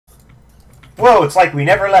Whoa, it's like we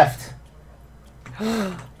never left.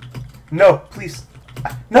 No, please.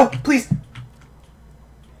 No, please.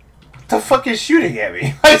 What the fuck is shooting at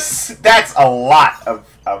me? That's a lot of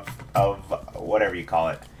whatever you call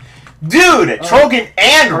it. Dude, Trogan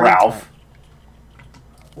and Ralph.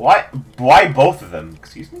 Why both of them?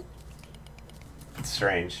 Excuse me? It's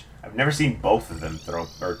strange. I've never seen both of them throw,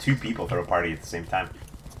 or two people throw a party at the same time.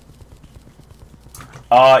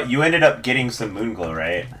 You ended up getting some Moonglow,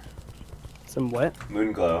 right? Some what?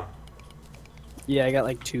 Moonglow. Yeah, I got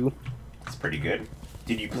like 2. That's pretty good.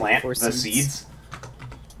 Did you plant the seeds?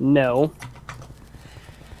 No.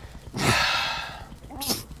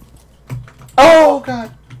 Oh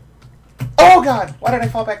god! Oh god! Why did I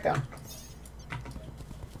fall back down?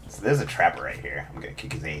 So there's a trapper right here. I'm gonna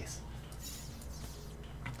kick his ass.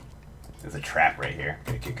 There's a trap right here. I'm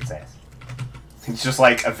gonna kick his ass. He's just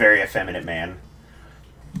like a very effeminate man.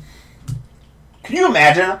 Can you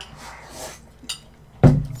imagine?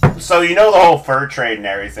 So you know the whole fur trade and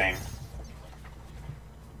everything.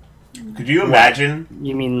 Could you imagine?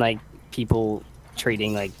 You mean like people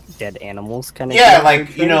trading like dead animals kind of? Yeah,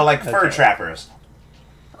 like, you know, like fur trappers.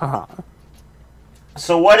 Uh-huh.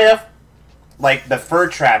 So what if, like, the fur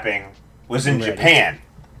trapping was in Japan,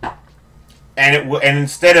 and and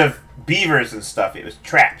instead of beavers and stuff, it was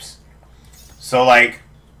traps. So like,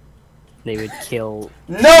 they would kill.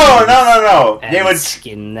 No. And They would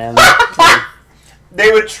skin them. They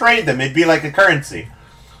would trade them. It'd be like a currency.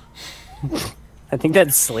 I think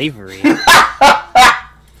that's slavery.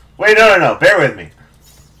 Wait, no. Bear with me.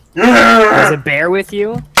 Is a bear with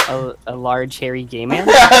you? A large hairy gay man?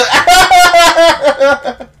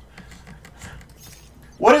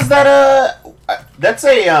 What is that? That's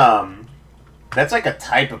like a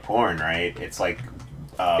type of porn, right? It's like,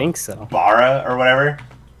 I think so. Bara or whatever.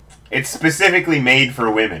 It's specifically made for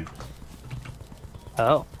women.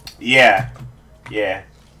 Oh. Yeah.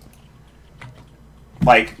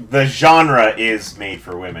 Like, the genre is made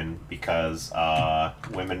for women because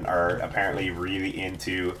women are apparently really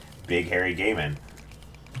into big hairy gay men.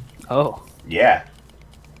 Oh. Yeah.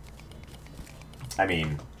 I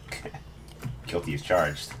mean, guilty as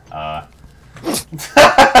charged.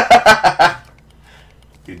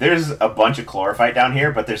 Dude, there's a bunch of chlorophyte down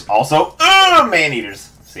here, but there's also man-eaters.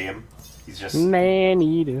 See him? He's just...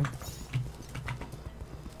 Man-eater.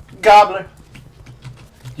 Gobbler.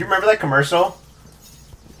 You remember that commercial?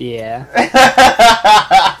 Yeah.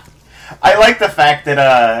 I like the fact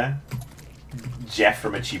that Jeff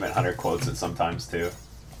from Achievement Hunter quotes it sometimes too.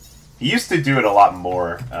 He used to do it a lot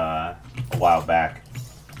more a while back.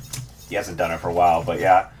 He hasn't done it for a while, but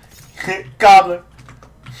yeah. Gobbler.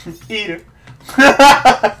 Eater.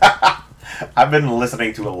 I've been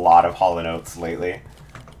listening to a lot of Hall & Oates lately.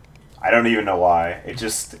 I don't even know why. It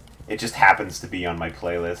just happens to be on my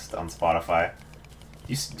playlist on Spotify.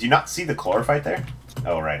 Do you not see the chlorophyte there?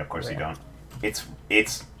 Oh, right, of course you don't.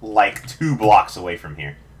 It's like 2 blocks away from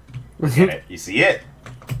here. Look at it. You see it?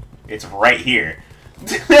 It's right here.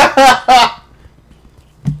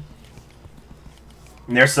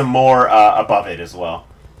 And there's some more above it as well.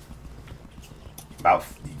 About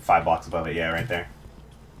 5 blocks above it, yeah, right there.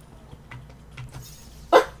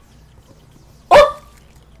 Oh!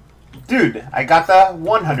 Dude, I got the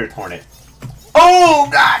 100th hornet. Oh,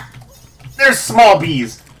 God! There's small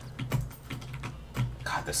bees.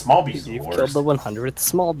 God, the small bees are the worst. You killed the 100th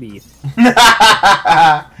small bee.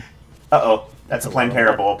 Uh-oh. That's a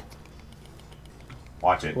planetara bulb.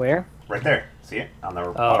 Watch it. Where? Right there. See it? On the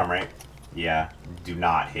bottom right. Yeah. Do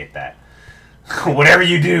not hit that. Whatever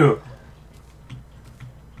you do.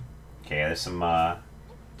 Okay, there's some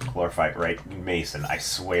chlorophyte right. Mason, I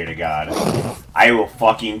swear to God. I will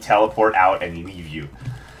fucking teleport out and leave you.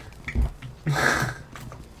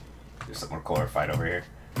 There's some more chlorophyte over here.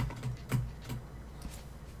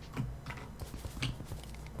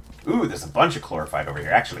 Ooh, there's a bunch of chlorophyte over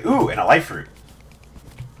here, actually. Ooh, and a life fruit.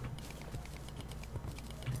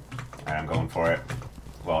 Alright, I'm going for it.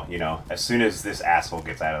 Well, you know, as soon as this asshole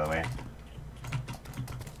gets out of the way.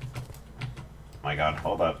 My God,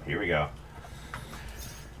 hold up. Here we go.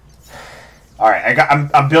 Alright,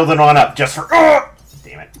 I'm building on up just for...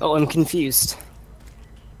 Damn it. Oh, I'm confused.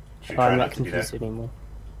 I'm not to confused anymore.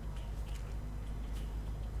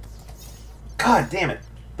 God damn it.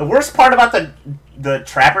 The worst part about the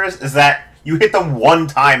trappers is that you hit them one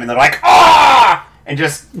time and they're like, ah! And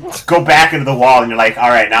just go back into the wall and you're like,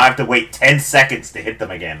 alright, now I have to wait 10 seconds to hit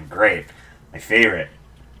them again. Great. My favorite.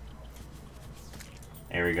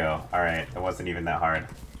 There we go. Alright, it wasn't even that hard.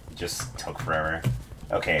 It just took forever.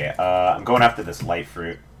 Okay, I'm going after this light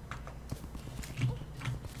fruit.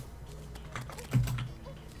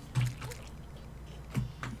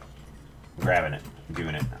 I'm grabbing it. I'm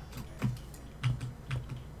doing it.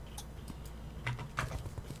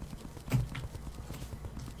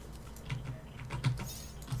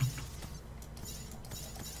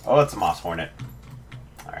 Oh, it's a moss hornet.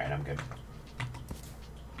 Alright, I'm good.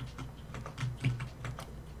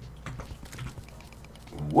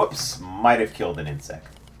 Whoops, might have killed an insect.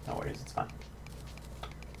 No worries, it's fine.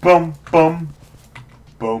 Boom, boom.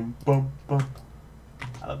 Boom, boom, boom.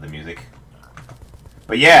 I love the music.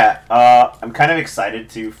 But yeah, I'm kind of excited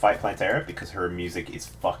to fight Plantera because her music is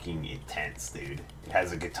fucking intense, dude. It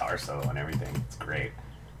has a guitar solo and everything. It's great.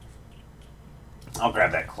 I'll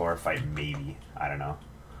grab that chlorophyte, maybe. I don't know.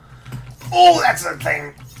 Oh, that's a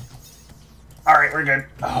thing! Alright, we're good.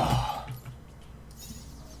 Oh.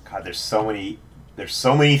 God, there's so many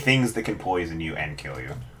things that can poison you and kill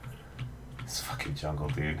you. This fucking jungle,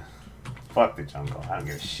 dude. Fuck the jungle. I don't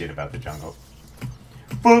give a shit about the jungle.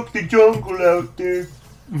 Fuck the jungle out there.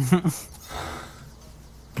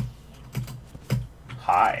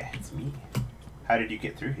 Hi, it's me. How did you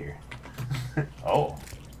get through here? Oh,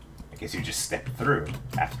 I guess you just stepped through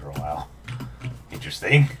after a while.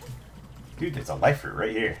 Interesting. Dude, there's a life fruit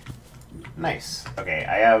right here. Nice. Okay,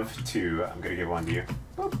 I have 2. I'm gonna give 1 to you.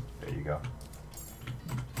 Boop. There you go.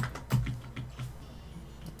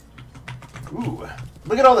 Ooh,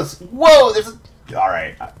 look at all this. Whoa, there's a...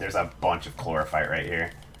 Alright, there's a bunch of chlorophyte right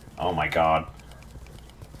here. Oh my god.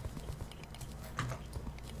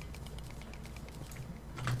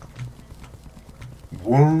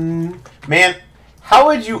 Whoa. Man, how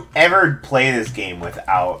would you ever play this game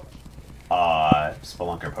without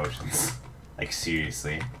Spelunker potions? Like,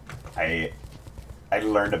 seriously. I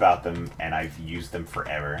learned about them and I've used them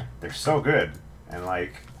forever. They're so good. And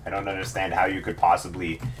like, I don't understand how you could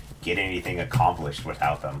possibly get anything accomplished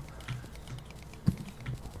without them.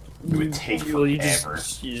 It would take forever.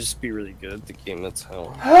 You just be really good at the game, that's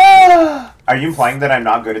how. Are you implying that I'm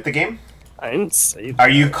not good at the game? I didn't say that. Are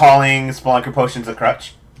you calling Spelunker potions a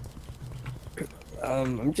crutch?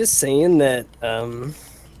 I'm just saying that,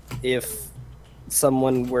 if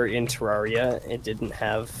someone were in Terraria and didn't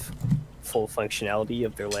have full functionality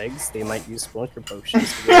of their legs, they might use Spelunker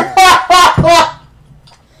potions to get around.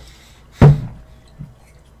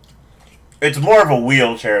 It's more of a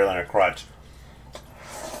wheelchair than a crutch.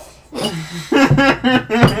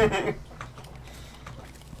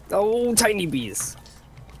 Oh, tiny bees.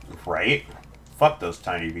 Right? Fuck those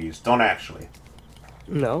tiny bees. Don't actually.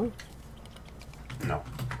 No? No.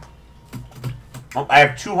 Well, I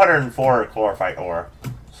have 204 chlorophyte ore,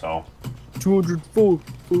 so 204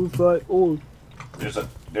 chlorophyte ore.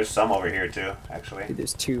 there's some over here too, actually.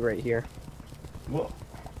 There's 2 right here. Whoa.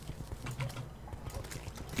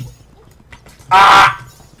 Ah!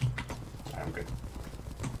 I'm good.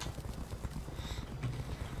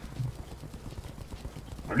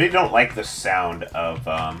 I really don't like the sound of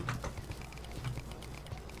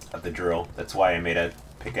the drill. That's why I made a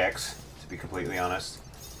pickaxe, to be completely honest.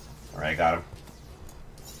 Alright, I got him.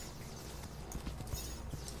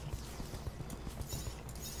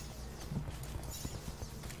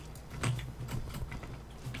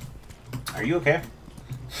 Are you okay?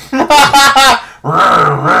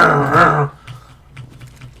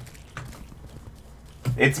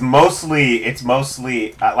 It's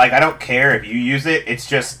mostly, like, I don't care if you use it. It's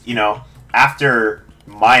just, you know, after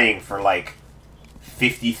mining for, like,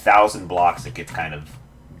 50,000 blocks, it gets kind of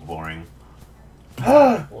boring.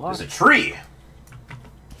 There's a tree!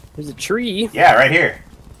 There's a tree? Yeah, right here.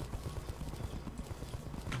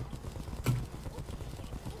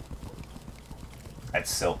 That's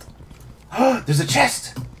silt. There's a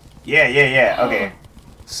chest! Yeah, okay.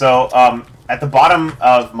 So, at the bottom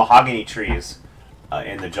of mahogany trees,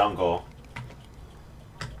 in the jungle,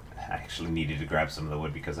 I actually needed to grab some of the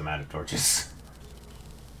wood because I'm out of torches.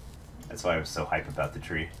 That's why I was so hype about the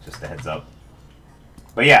tree, just a heads up.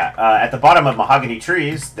 But yeah, at the bottom of mahogany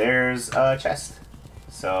trees, there's a chest.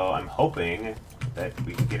 So I'm hoping that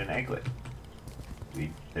we can get an egglet.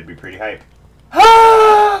 That'd be pretty hype.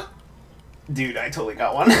 Dude, I totally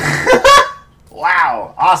got one.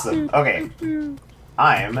 Wow, awesome. Okay,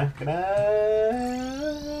 I'm gonna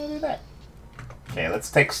do that. Okay, let's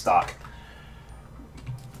take stock.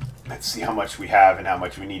 Let's see how much we have and how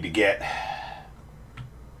much we need to get.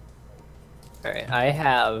 Alright, I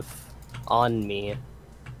have on me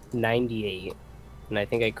 98, and I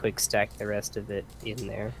think I quick stacked the rest of it in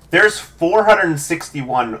there. There's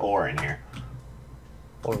 461 ore in here.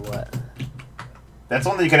 Or what? That's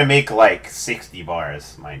only gonna make like 60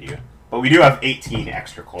 bars, mind you. But we do have 18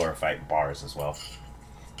 extra chlorophyte bars as well.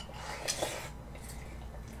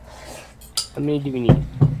 How many do we need?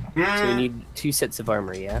 So we need 2 sets of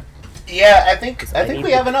armor, yeah? Yeah, I think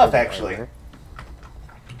we have enough the actually. armor.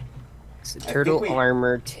 So I turtle think we-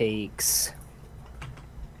 armor takes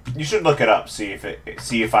You should look it up. See if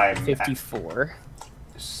I'm 54,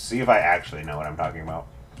 see if I actually know what I'm talking about.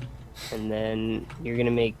 and then you're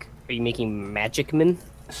gonna make. Are you making Magic Man?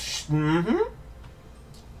 Mm-hmm.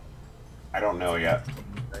 I don't know yet.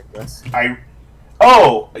 Regardless.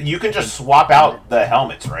 Oh, you can just swap out the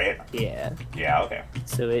helmets, right? Yeah. Yeah. Okay.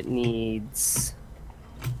 So it needs.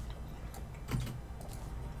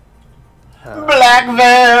 Black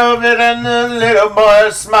velvet and a little more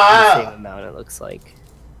The same smile. amount it looks like.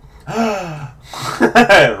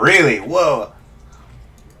 Really? Whoa.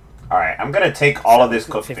 All right, I'm gonna take all of this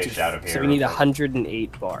cooked 50 fish out of here. So we need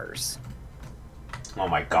 108 bars. Oh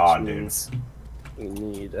my god, which dude. means we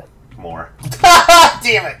need More.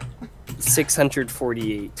 Damn it.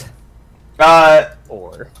 648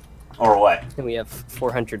 ore. Or what? And we have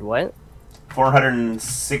 400 what?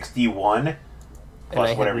 461 And plus I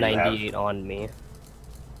have whatever you have. 98 on me.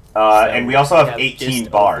 And we also have just 18 over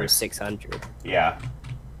bars. 600. Yeah.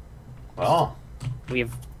 Well, We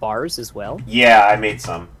have bars as well? yeah, I made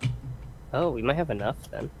some. Oh, we might have enough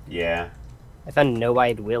then. Yeah. I found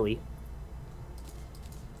No-Eyed Willy.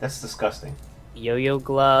 That's disgusting. Yo-Yo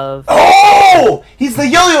Glove. Oh! He's the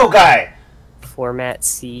yo-yo guy! Format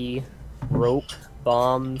C. Rope.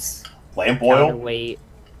 Bombs. Lamp oil? Counterweight.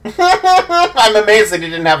 I'm amazed that he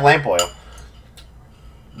didn't have lamp oil.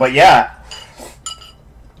 But yeah.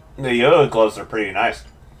 The yo-yo gloves are pretty nice.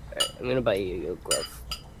 Alright, I'm gonna buy a Yo-Yo Glove.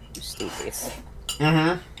 Just in case.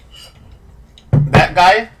 Mm-hmm. That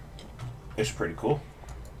guy is pretty cool.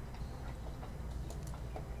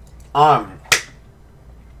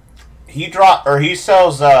 He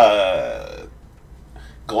sells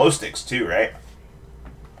glow sticks too, right?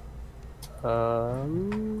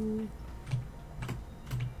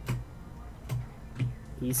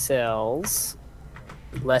 He sells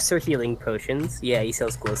lesser healing potions. Yeah, he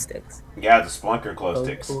sells glow sticks. Yeah, the Splunker glow Glow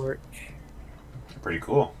sticks. torch. Pretty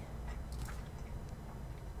cool.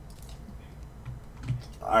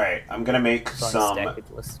 Alright, I'm gonna make Stack some of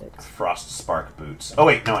glow sticks. Frost Spark boots. Oh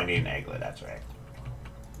wait, no, I need an egglet, that's right.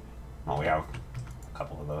 Oh, we have a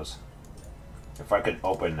couple of those. If I could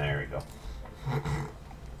open, there we go.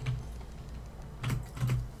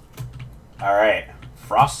 Alright,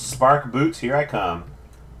 Frost Spark boots, here I come.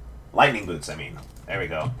 Lightning boots, I mean. There we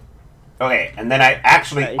go. Okay, and then I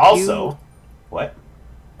actually also... What?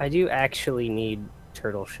 I do actually need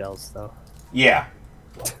turtle shells, though. Yeah.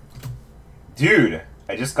 Dude,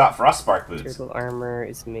 I just got Frostspark boots. Turtle armor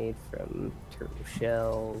is made from turtle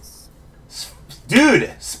shells.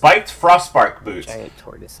 Dude, spiked Frostspark boots. Giant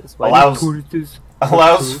tortoises.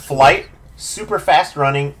 Allows flight, super fast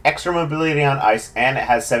running, extra mobility on ice, and it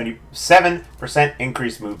has 77%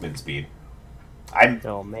 increased movement speed. I'm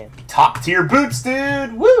Oh man. top tier boots,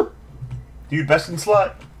 dude. Woo! Dude, best in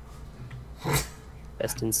slot.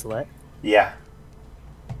 Best in slut. Yeah.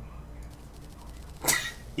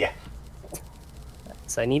 Yeah.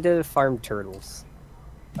 So I need to farm turtles.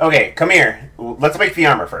 Okay, come here. Let's make the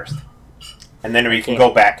armor first. And then we can Can't.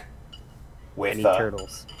 go back I with... need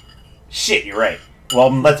turtles. Shit, you're right. Well,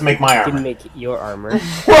 let's make my You can armor. make your armor.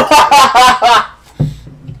 I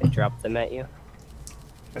drop them at you.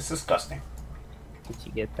 That's disgusting. Did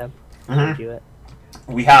you get them? Mhm. Do it.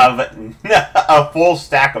 We have a full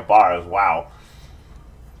stack of bars. Wow.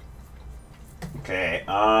 Okay,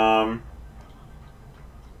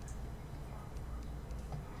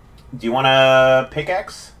 do you want a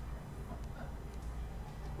pickaxe?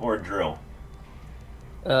 Or a drill?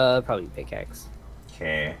 Probably pickaxe.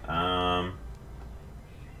 Okay,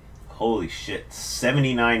 holy shit,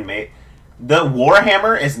 79 The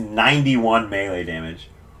Warhammer is 91 melee damage.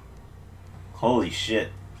 Holy shit.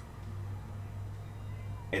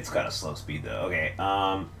 It's got a slow speed though. Okay,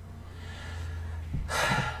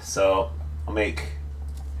 so I'll make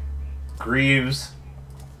greaves,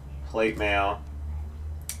 plate mail.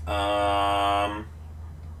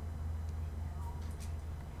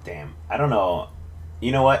 Damn, I don't know.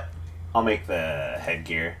 You know what? I'll make the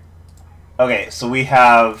headgear. Okay, so we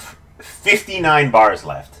have 59 bars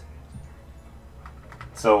left.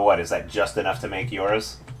 So what, is that just enough to make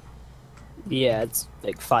yours? Yeah, it's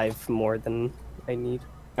like 5 more than I need.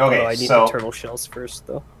 Okay, Although I need so the turtle shells first,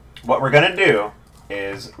 though. what we're gonna do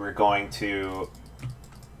is we're going to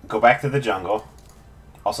go back to the jungle.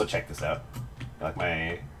 Also, check this out. You like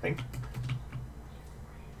my thing?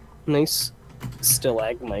 Nice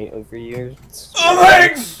stalagmite over here.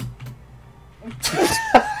 Thanks!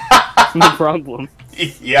 No problem.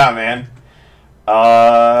 Yeah, man.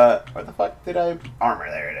 Where the fuck did I... Armor,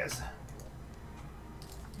 there it is.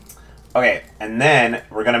 Okay, and then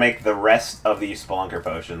we're gonna make the rest of these Spelunker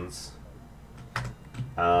potions.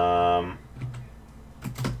 Go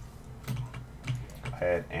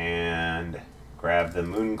ahead and grab the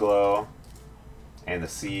moon glow and the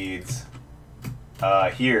seeds.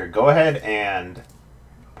 Here, go ahead and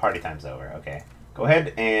party time's over. Okay, go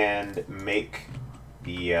ahead and make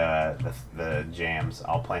the jams.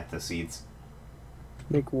 I'll plant the seeds.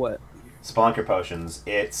 Make what? Spelunker potions.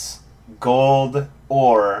 It's gold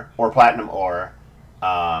ore or platinum ore,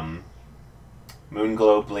 moon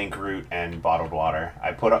glow, blink root, and bottled water.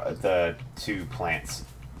 I put the 2 plants.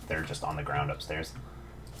 They're just on the ground upstairs.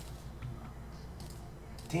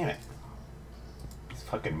 Damn it. These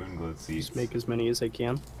fucking moon glow seeds. Just make as many as I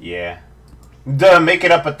can. Yeah. Duh, make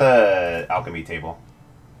it up at the alchemy table.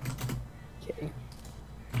 Okay.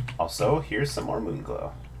 Also, here's some more moon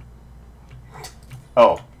glow.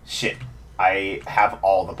 Oh, shit. I have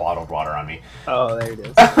all the bottled water on me. Oh, there it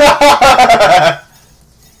is.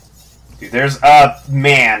 Dude, there's a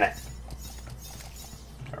man.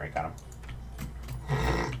 Alright, got him.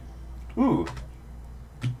 Ooh.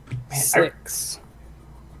 Man, 6.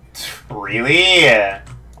 Really? Oh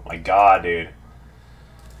my god, dude.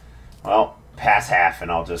 Well, pass half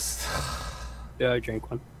and I'll just... Yeah, I drank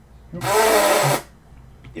one.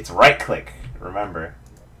 It's right click, remember.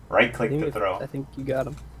 Right click to throw. I think you got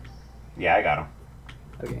him. Yeah, I got him.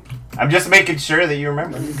 Okay. I'm just making sure that you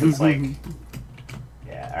remember. It's like...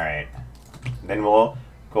 Yeah, alright. Then we'll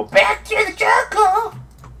go back to the jungle!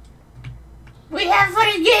 We have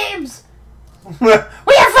funny games! We have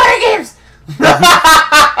funny games!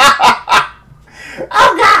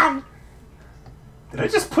 Oh god! Did I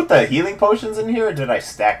just put the healing potions in here or did I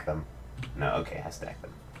stack them? No, okay, I stacked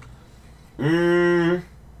them.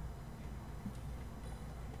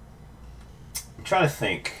 I'm trying to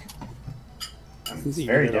think. It's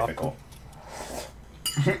very difficult.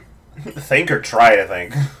 Think or try to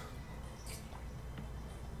think.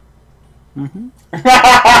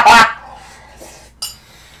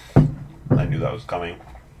 I knew that was coming.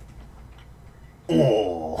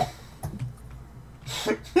 Oh.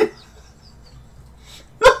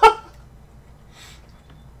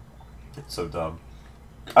 It's so dumb.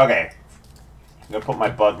 Okay. I'm gonna put my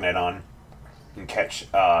bug net on and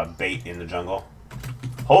catch bait in the jungle.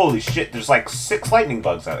 Holy shit, there's like 6 lightning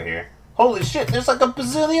bugs out here. Holy shit, there's like a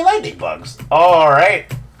bazillion lightning bugs.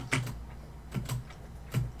 Alright.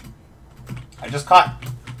 I just caught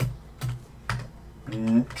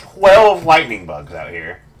 12 lightning bugs out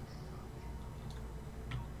here.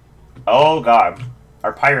 Oh god.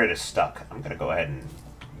 Our pirate is stuck. I'm gonna go ahead and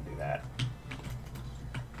do that.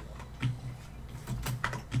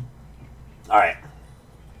 Alright.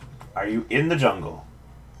 Are you in the jungle?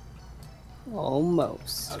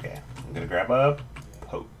 Almost. Okay. I'm gonna grab a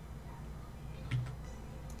pote.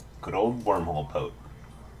 Good old wormhole pote.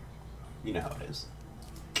 You know how it is.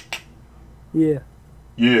 Yeah.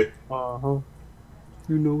 Yeah. Uh-huh.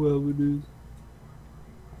 You know how it is.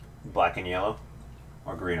 Black and yellow?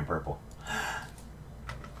 Or green and purple?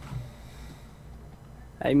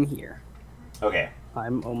 I'm here. Okay.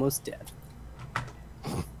 I'm almost dead.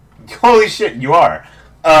 Holy shit, you are.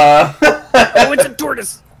 Oh, it's a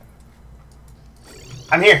tortoise!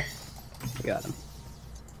 I'm here. I got him.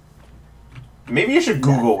 Maybe you should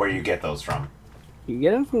Google where you get those from. You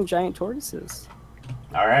get them from giant tortoises.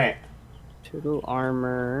 Alright. Turtle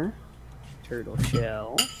armor. Turtle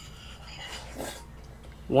shell.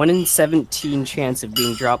 1 in 17 chance of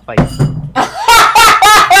being dropped by...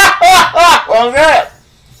 Well, good.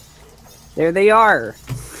 There they are!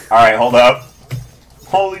 Alright, hold up.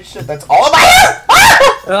 Holy shit, that's all of my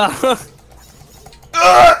hair!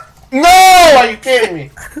 No! Are you kidding me?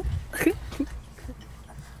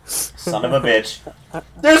 Son of a bitch.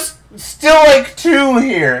 There's still like 2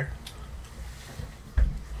 here.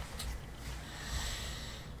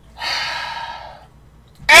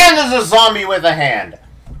 And there's a zombie with a hand.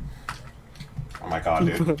 Oh my god,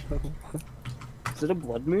 dude. Is it a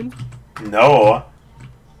blood moon? No.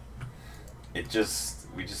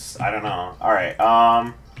 I don't know. Alright,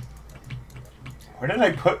 where did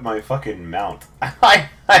I put my fucking mount? I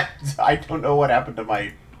don't know what happened to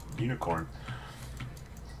my unicorn.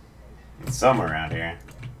 It's somewhere around here.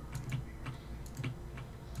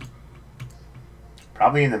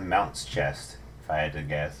 Probably in the mount's chest, if I had to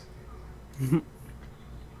guess. Pretty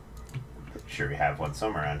sure we have one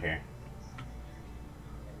somewhere around here.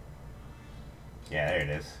 Yeah, there it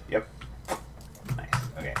is. Yep. Nice.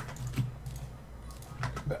 Okay.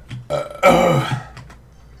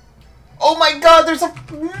 Oh my god, there's a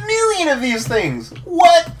million of these things!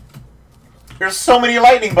 What? There's so many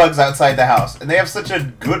lightning bugs outside the house, and they have such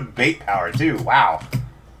a good bait power, too. Wow.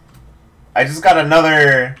 I just got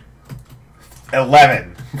another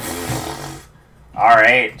 11.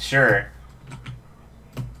 Alright, sure.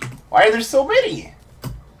 Why are there so many?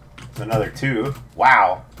 There's another 2.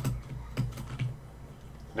 Wow.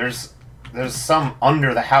 There's some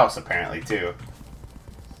under the house, apparently, too.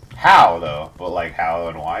 How, though? But, like, how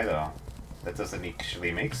and why, though? That doesn't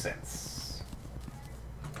actually make sense.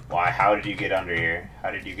 Why? How did you get under here?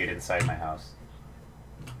 How did you get inside my house?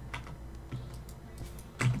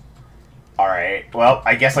 Alright, well,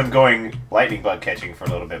 I guess I'm going lightning bug catching for a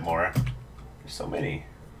little bit more. There's so many.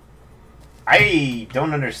 I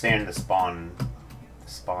don't understand the spawning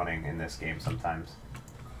in this game sometimes.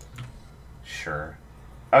 Sure.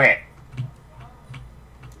 Okay.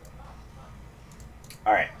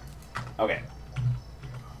 Alright. Okay.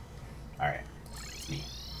 Alright. It's me.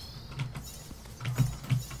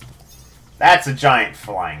 That's a giant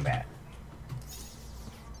flying bat.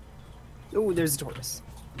 Oh, there's a tortoise.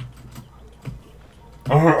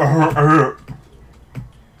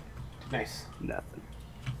 Nice. Nothing.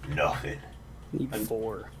 Nothing. Need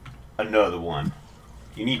 4. Another one.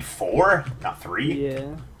 You need 4? Not 3?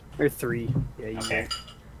 Yeah. Or 3. Yeah, you Okay. right.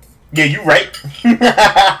 Yeah, you right.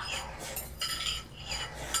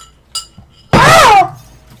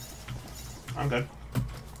 I'm good.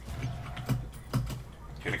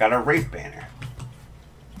 Could've got a Wraith banner.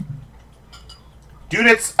 Dude,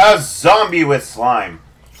 it's a zombie with slime.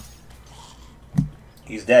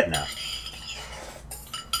 He's dead now.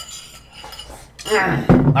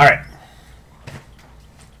 Alright.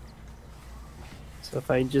 So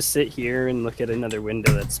if I just sit here and look at another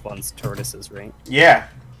window that spawns tortoises, right? Yeah,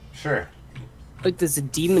 sure. Look, there's a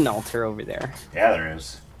demon altar over there. Yeah, there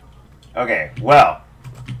is. Okay, well.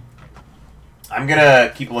 I'm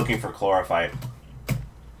gonna keep looking for chlorophyte.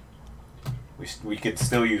 We could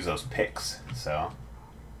still use those picks, so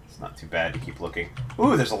it's not too bad to keep looking.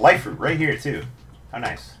 Ooh, there's a life root right here, too. How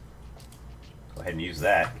nice. Go ahead and use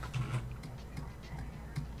that.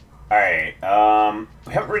 Alright,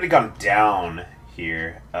 we haven't really gone down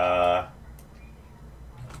here. Alright.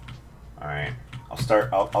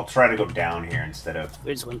 I'll try to go down here instead of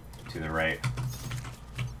There's one. to the right.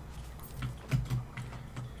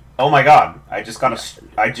 Oh my god, I just got a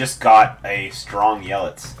strong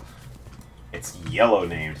Yellets. It's yellow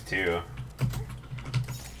named too.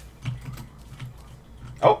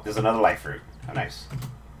 Oh, there's another life root. How nice.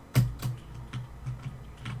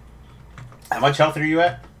 How much health are you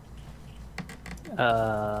at?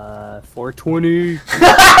 420.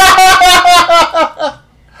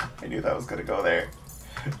 I knew that was gonna go there.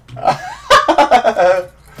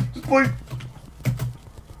 Just play.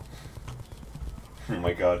 Oh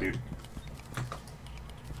my god, dude.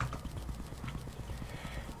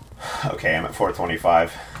 Okay, I'm at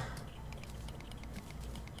 425.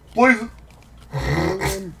 Please.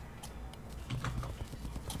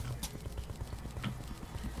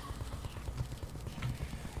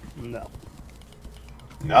 No.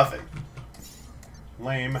 Nothing.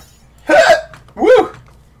 Lame. Woo!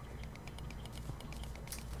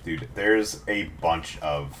 Dude, there's a bunch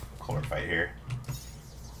of chlorophyte here.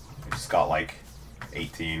 I just got like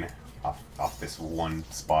 18 off this one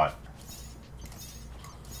spot.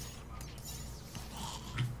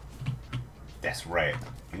 That's right.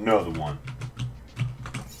 Another one.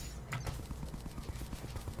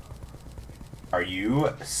 Are you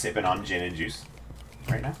sipping on gin and juice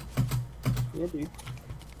right now? Yeah, dude.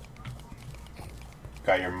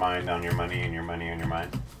 Got your mind on your money and your money on your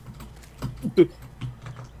mind?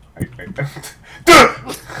 I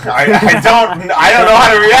don't know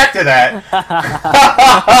how to react to that.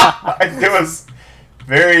 It was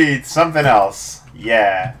very something else.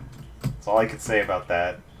 Yeah. That's all I could say about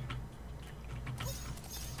that.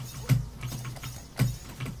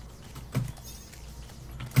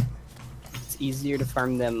 It's easier to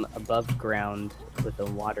farm them above ground with a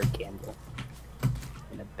water candle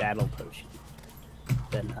and a battle potion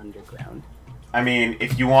than underground. I mean,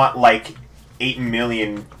 if you want like 8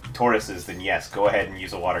 million tortoises, then yes, go ahead and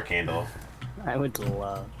use a water candle. I would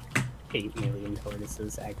love 8 million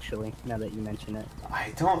tortoises, actually, now that you mention it.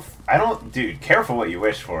 I don't, dude, careful what you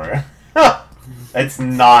wish for. It's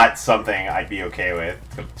not something I'd be okay with,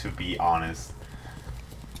 to be honest.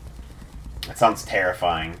 That sounds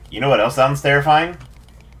terrifying. You know what else sounds terrifying?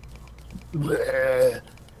 The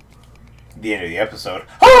end of the episode.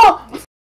 Ah!